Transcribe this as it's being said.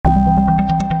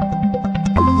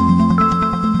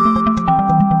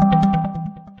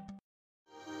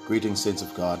Greetings, saints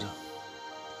of God.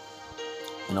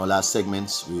 In our last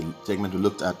segment, we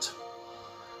looked at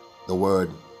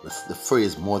the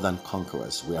phrase more than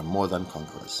conquerors. We are more than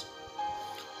conquerors.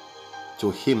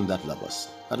 To him that loves us.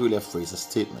 Not really a phrase, a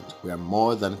statement. We are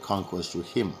more than conquerors to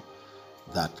him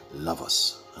that loves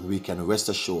us. And we can rest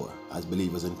assured, as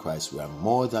believers in Christ, we are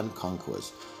more than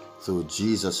conquerors through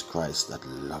Jesus Christ that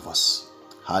loves us.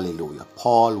 Hallelujah.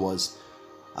 Paul was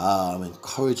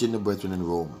encouraging the brethren in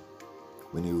Rome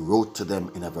when he wrote to them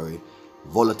in a very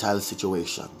volatile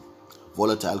situation.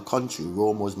 Volatile country.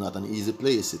 Rome was not an easy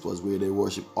place. It was where they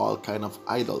worship all kind of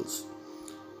idols.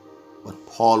 But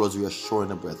Paul was reassuring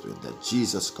the brethren that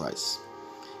Jesus Christ,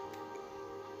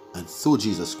 and through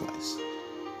Jesus Christ,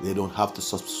 they don't have to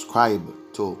subscribe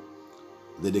to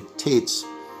the dictates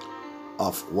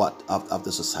of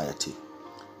the society.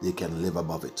 They can live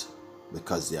above it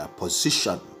because they are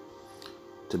positioned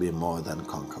to be more than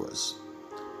conquerors.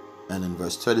 And in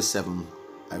verse 37,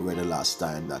 I read it last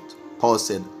time that Paul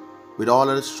said, with all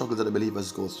of the struggles that the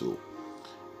believers go through,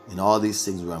 in all these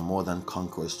things we are more than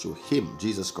conquerors through him,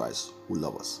 Jesus Christ, who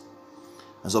loves us.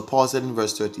 And so Paul said in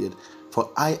verse 38,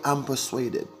 for I am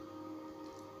persuaded,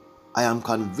 I am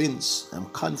convinced, I am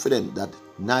confident that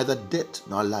neither death,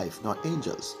 nor life, nor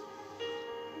angels,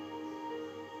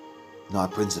 nor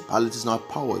principalities, nor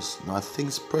powers, nor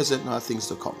things present, nor things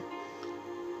to come.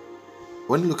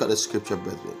 When you look at the scripture,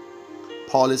 brethren,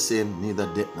 Paul is saying neither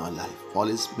death nor life. Paul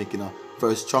is making a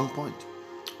very strong point.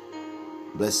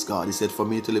 Bless God. He said, for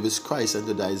me to live is Christ and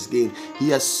to die is gain. He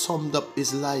has summed up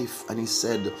his life and he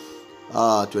said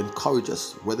to encourage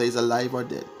us, whether he's alive or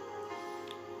dead,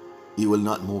 he will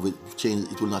not move it,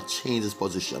 change. It will not change his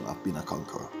position of being a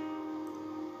conqueror.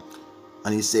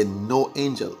 And he said, no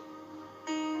angel,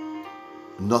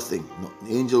 nothing, no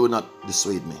angel will not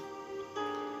dissuade me.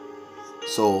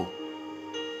 So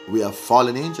we have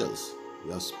fallen angels.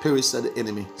 We have spirits that the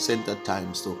enemy sent at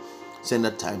times to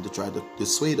try to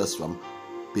dissuade us from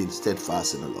being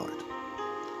steadfast in the Lord.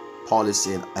 Paul is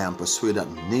saying, I am persuaded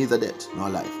that neither death, nor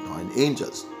life, nor in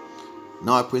angels,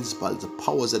 nor principalities, the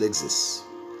powers that exist.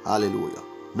 Hallelujah.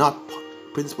 Not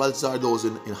principalities are those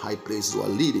in high places who are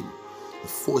leading, the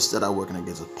forces that are working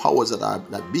against the powers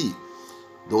that be,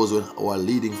 those who are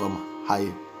leading from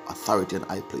high authority and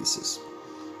high places.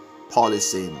 Paul is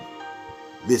saying,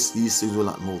 these things will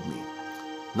not move me.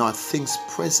 Nor things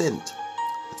present,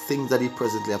 the things that he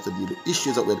presently have to deal with,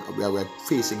 issues that we're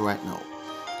facing right now.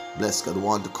 Bless God,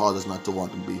 want to cause us not to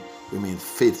want to remain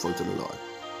faithful to the Lord.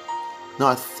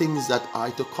 Nor things that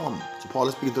are to come. So Paul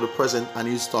is speaking to the present and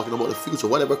he's talking about the future,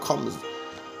 whatever comes.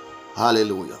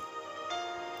 Hallelujah.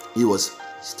 He was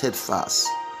steadfast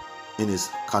in his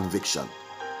conviction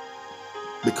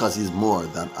because he's more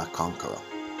than a conqueror.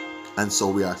 And so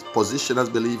we are positioned as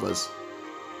believers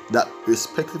that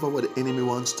irrespective of what the enemy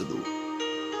wants to do,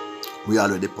 we are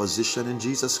already positioned in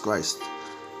Jesus Christ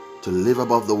to live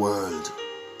above the world.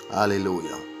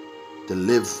 Hallelujah. To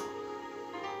live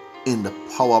in the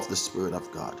power of the Spirit of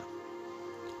God.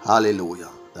 Hallelujah.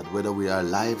 That whether we are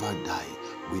alive or die,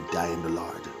 we die in the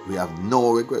Lord. We have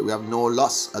no regret. We have no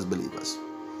loss as believers.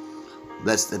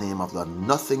 Bless the name of the Lord.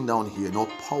 Nothing down here. No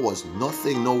powers.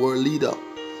 Nothing. No world leader.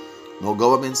 No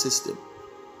government system.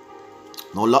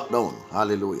 No lockdown.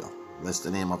 Hallelujah. Bless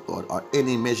the name of God. Or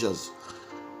any measures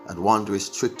that want to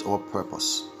restrict our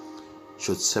purpose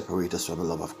should separate us from the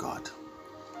love of God.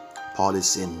 Paul is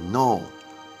saying no.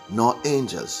 Nor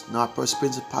angels, nor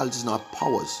principalities, nor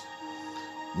powers,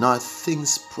 nor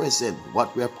things present,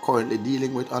 what we are currently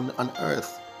dealing with on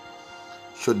earth,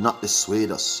 should not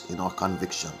dissuade us in our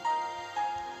conviction.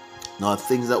 Nor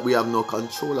things that we have no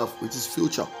control of, which is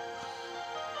future.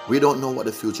 We don't know what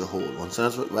the future holds.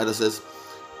 One writer says,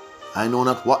 I know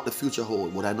not what the future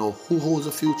holds, but I know who holds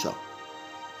the future.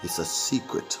 It's a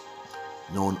secret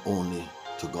known only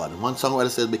to God. And one songwriter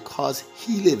says, because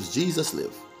he lives, Jesus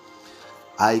lives,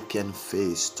 I can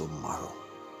face tomorrow.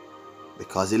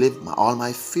 Because he lived, all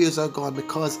my fears are gone,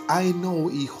 because I know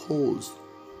he holds,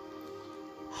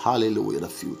 hallelujah, the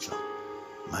future.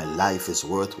 My life is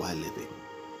worthwhile living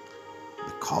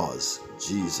because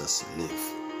Jesus lived.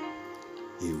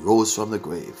 He rose from the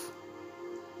grave.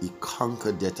 He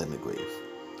conquered death and the grave.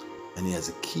 And he has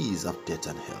the keys of death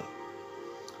and hell.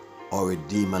 Our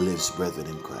Redeemer lives, brethren,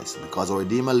 in Christ. And because our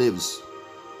Redeemer lives,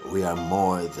 we are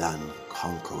more than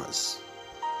conquerors.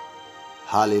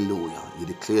 Hallelujah. He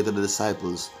declared to the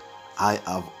disciples, I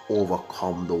have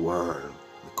overcome the world.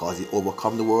 Because he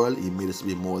overcome the world, he made us to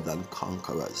be more than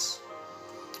conquerors.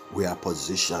 We are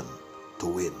positioned to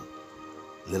win.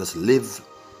 Let us live,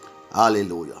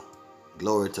 hallelujah,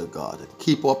 glory to God, and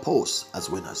keep our posts as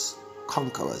winners,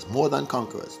 conquerors, more than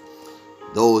conquerors.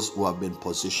 those who have been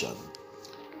positioned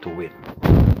to win.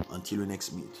 Until we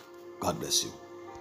next meet, God bless you.